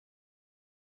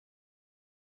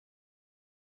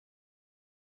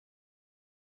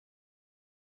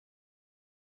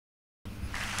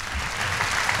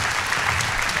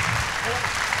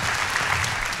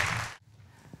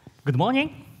Good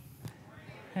morning.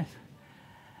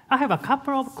 I have a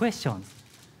couple of questions.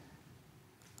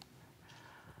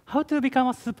 How to become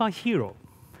a superhero?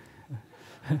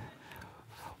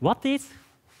 What is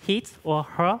his or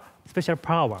her special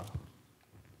power?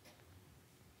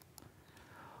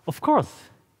 Of course,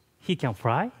 he can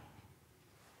fly.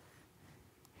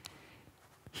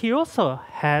 He also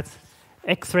has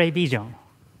X-ray vision.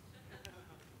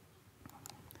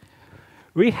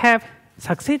 We have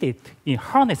succeeded in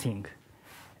harnessing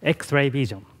X-ray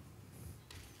vision.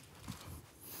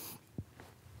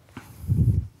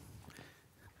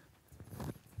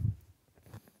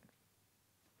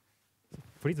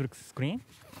 Please look at the screen.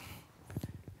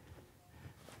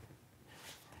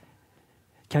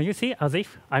 Can you see as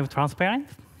if I'm transparent?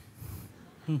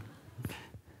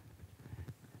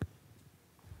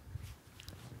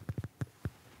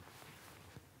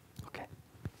 Okay.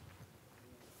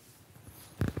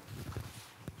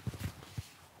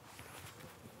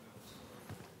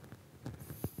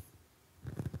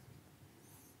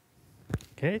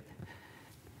 Okay.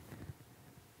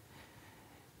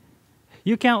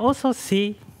 You can also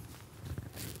see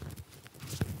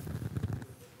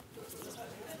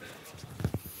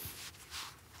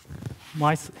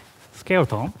my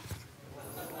skeleton.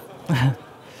 Okay.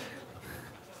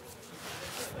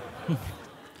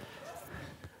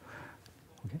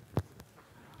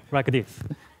 Like this,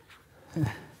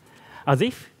 as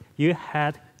if you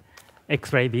had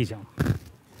X-ray vision.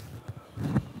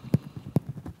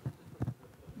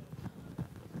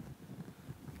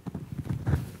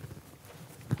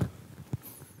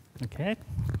 Okay.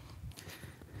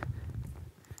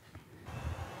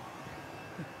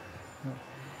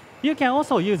 You can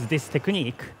also use this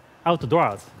technique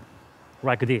outdoors,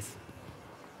 like this.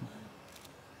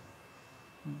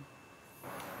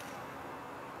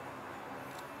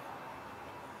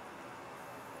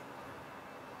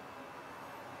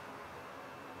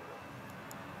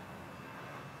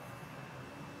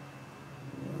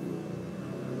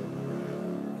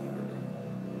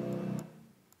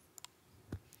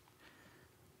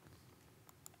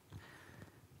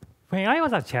 When I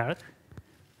was a child,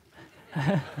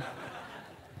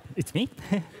 it's me.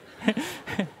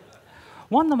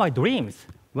 One of my dreams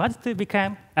was to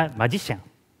become a magician.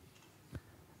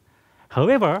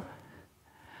 However,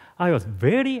 I was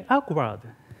very awkward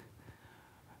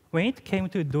when it came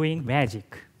to doing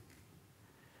magic.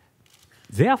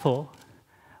 Therefore,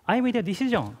 I made a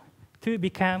decision to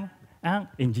become an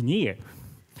engineer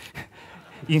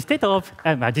instead of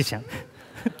a magician.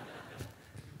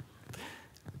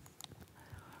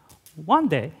 One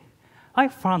day, I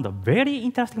found a very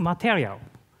interesting material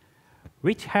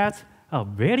which has a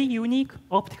very unique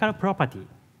optical property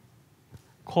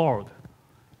called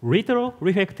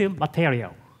retroreflective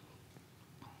material.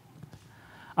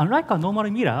 Unlike a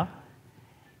normal mirror,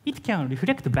 it can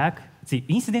reflect back the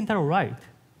incidental light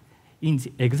in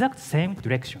the exact same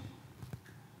direction.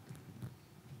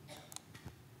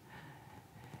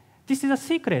 This is a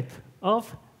secret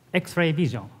of X-ray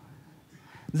vision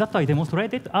that I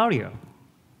demonstrated earlier.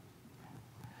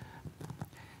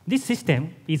 This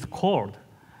system is called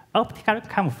optical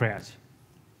camouflage.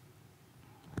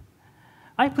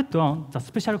 I put on the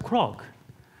special cloak,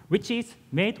 which is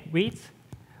made with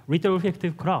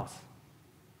retroreflective glass.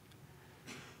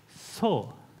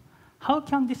 So, how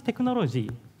can this technology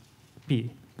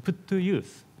be put to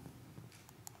use?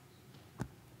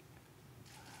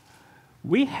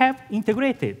 We have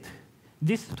integrated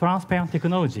this transparent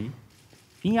technology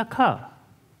in a car.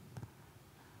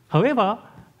 However,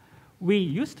 we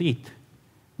used it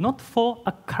not for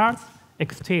a car's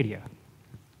exterior,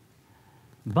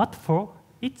 but for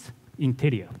its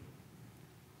interior.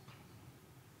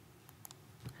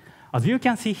 As you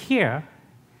can see here,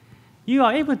 you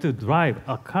are able to drive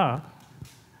a car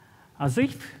as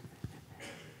if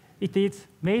it is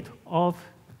made of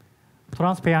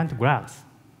transparent glass.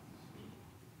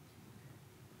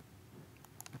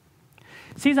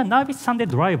 See the nervous Sunday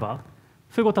driver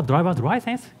who got a driver's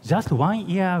license just 1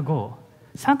 year ago.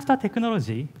 Thanks to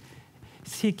technology,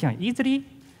 she can easily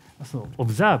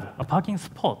observe a parking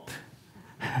spot.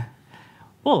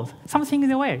 Oh, something in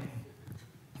the way.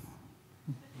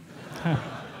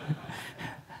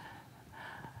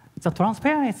 The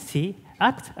transparency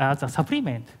acts as a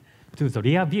supplement to the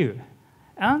rear view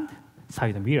and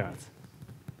side mirrors.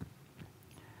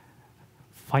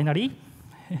 Finally,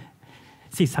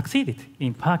 she succeeded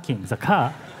in parking the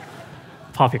car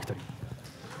perfectly.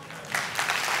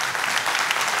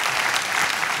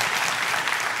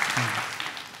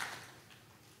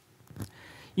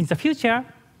 In the future,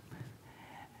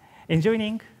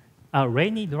 enjoying a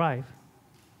rainy drive,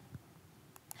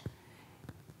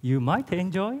 you might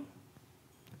enjoy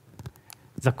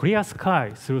the clear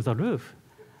sky through the roof,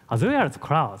 as well as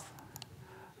clouds,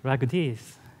 like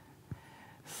this.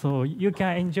 So you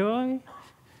can enjoy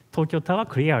Tokyo Tower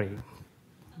clearly.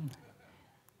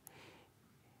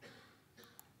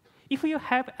 If you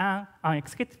have an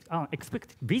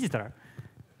unexpected visitor,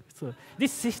 so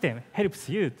this system helps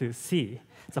you to see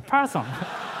the person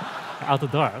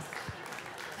outdoors.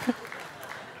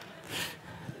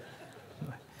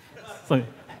 So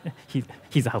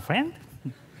he's our friend.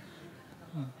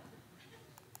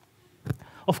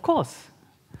 Of course,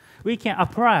 we can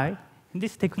apply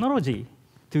this technology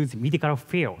to the medical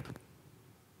field.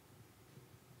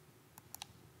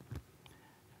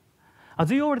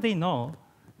 As you already know,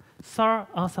 Sir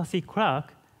Arthur C.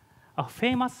 Clarke, a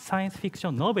famous science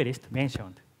fiction novelist,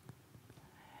 mentioned,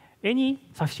 any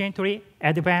sufficiently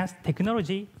advanced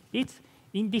technology is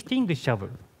indistinguishable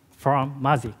from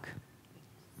magic.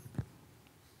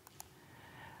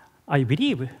 I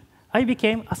believe I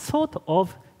became a sort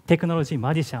of technology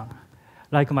magician,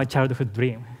 like my childhood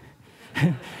dream.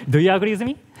 Do you agree with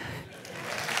me?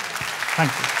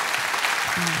 Thank you.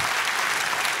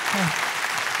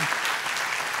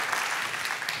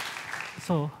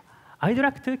 So I'd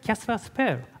like to cast a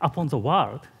spell upon the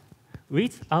world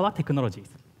with our technologies.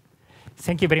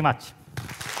 Thank you very much.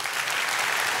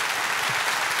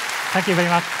 Thank you very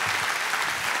much.